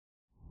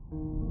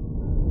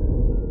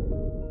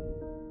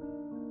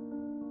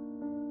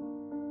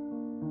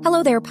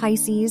Hello there,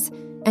 Pisces,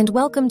 and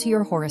welcome to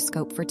your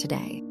horoscope for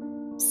today,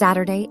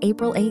 Saturday,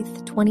 April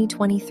 8th,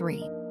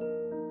 2023.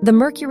 The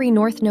Mercury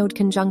North Node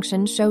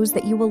conjunction shows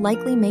that you will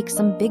likely make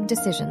some big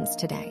decisions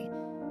today.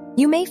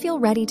 You may feel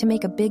ready to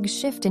make a big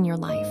shift in your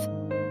life.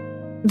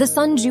 The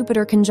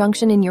Sun-Jupiter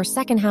conjunction in your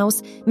second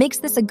house makes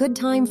this a good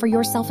time for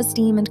your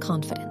self-esteem and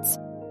confidence.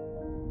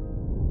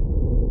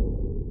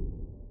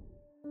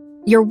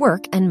 Your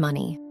work and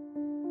money.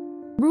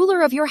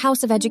 Ruler of your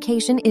house of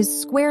education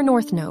is square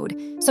North Node,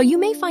 so you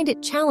may find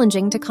it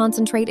challenging to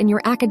concentrate in your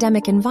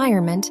academic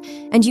environment,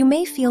 and you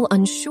may feel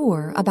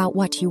unsure about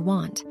what you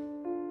want.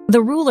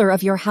 The ruler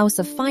of your house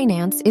of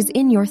finance is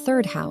in your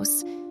third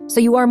house, so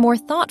you are more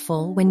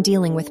thoughtful when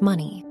dealing with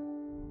money.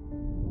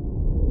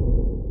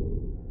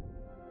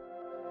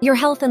 Your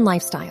health and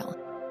lifestyle.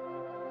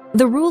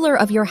 The ruler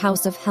of your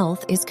house of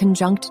health is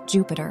conjunct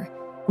Jupiter,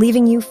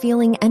 leaving you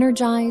feeling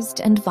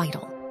energized and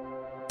vital.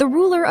 The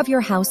ruler of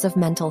your house of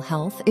mental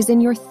health is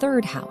in your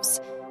third house,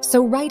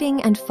 so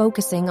writing and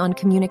focusing on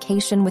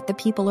communication with the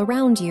people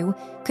around you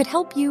could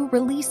help you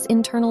release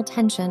internal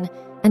tension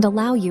and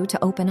allow you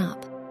to open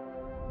up.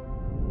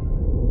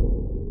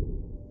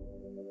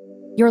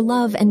 Your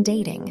love and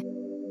dating.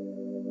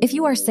 If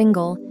you are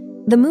single,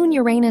 the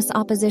Moon-Uranus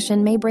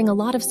opposition may bring a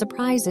lot of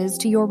surprises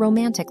to your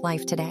romantic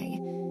life today.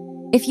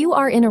 If you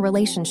are in a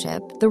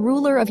relationship, the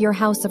ruler of your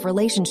house of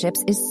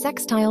relationships is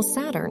sextile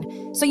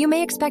Saturn, so you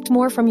may expect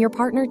more from your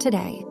partner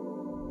today.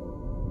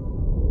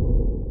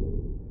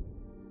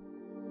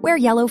 Wear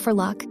yellow for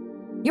luck.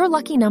 Your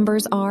lucky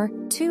numbers are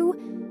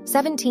 2,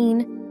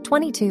 17,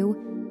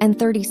 22, and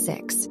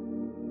 36.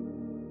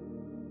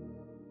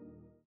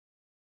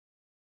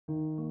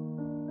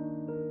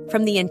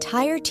 From the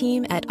entire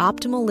team at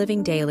Optimal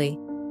Living Daily,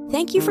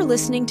 thank you for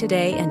listening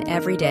today and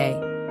every day.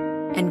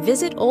 And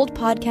visit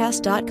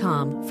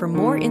oldpodcast.com for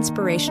more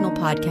inspirational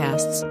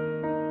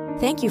podcasts.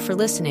 Thank you for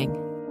listening.